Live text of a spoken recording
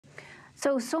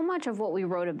So much of what we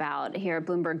wrote about here at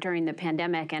Bloomberg during the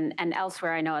pandemic and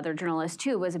elsewhere, I know other journalists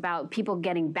too, was about people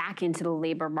getting back into the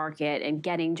labor market and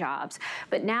getting jobs.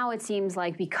 But now it seems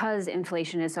like because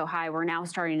inflation is so high, we're now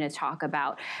starting to talk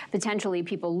about potentially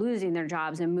people losing their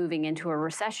jobs and moving into a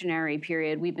recessionary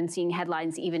period. We've been seeing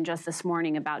headlines even just this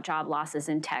morning about job losses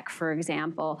in tech, for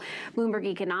example. Bloomberg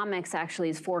Economics actually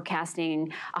is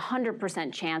forecasting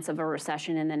 100% chance of a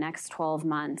recession in the next 12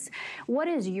 months. What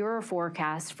is your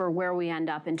forecast for where we end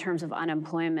up in terms of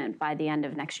unemployment by the end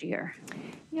of next year?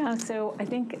 Yeah, so I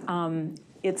think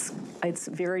it's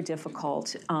very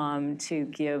difficult to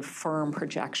give firm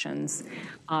projections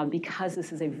because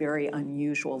this is a very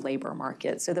unusual labor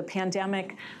market. So the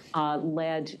pandemic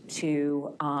led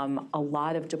to a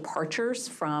lot of departures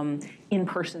from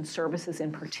in-person services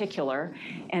in particular.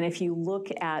 And if you look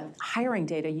at hiring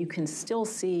data, you can still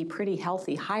see pretty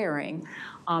healthy hiring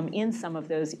in some of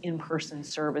those in-person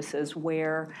services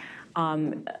where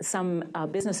some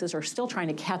businesses are still trying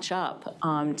to catch up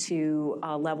to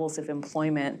levels of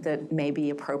employment that may be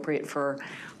appropriate for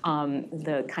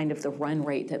the kind of the run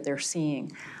rate that they're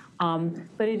seeing.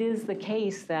 But it is the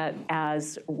case that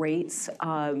as rates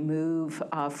move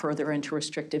further into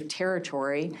restrictive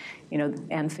territory,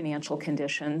 and financial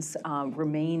conditions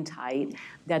remain tight,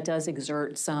 that does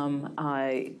exert some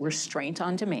restraint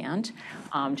on demand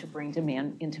to bring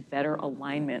demand into better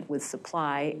alignment with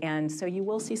supply. And so you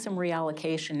will see some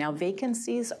reallocation. Now,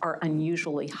 vacancies are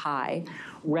unusually high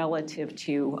relative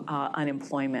to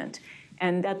unemployment.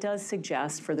 And that does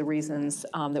suggest, for the reasons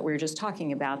that we were just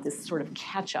talking about, this sort of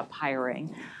catch-up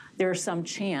hiring, there's some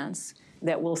chance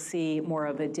that we'll see more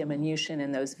of a diminution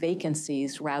in those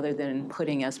vacancies rather than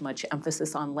putting as much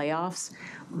emphasis on layoffs.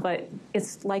 But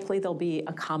it's likely there'll be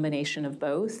a combination of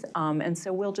both. And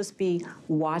so we'll just be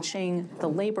watching the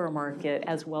labor market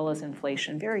as well as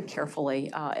inflation very carefully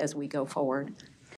as we go forward.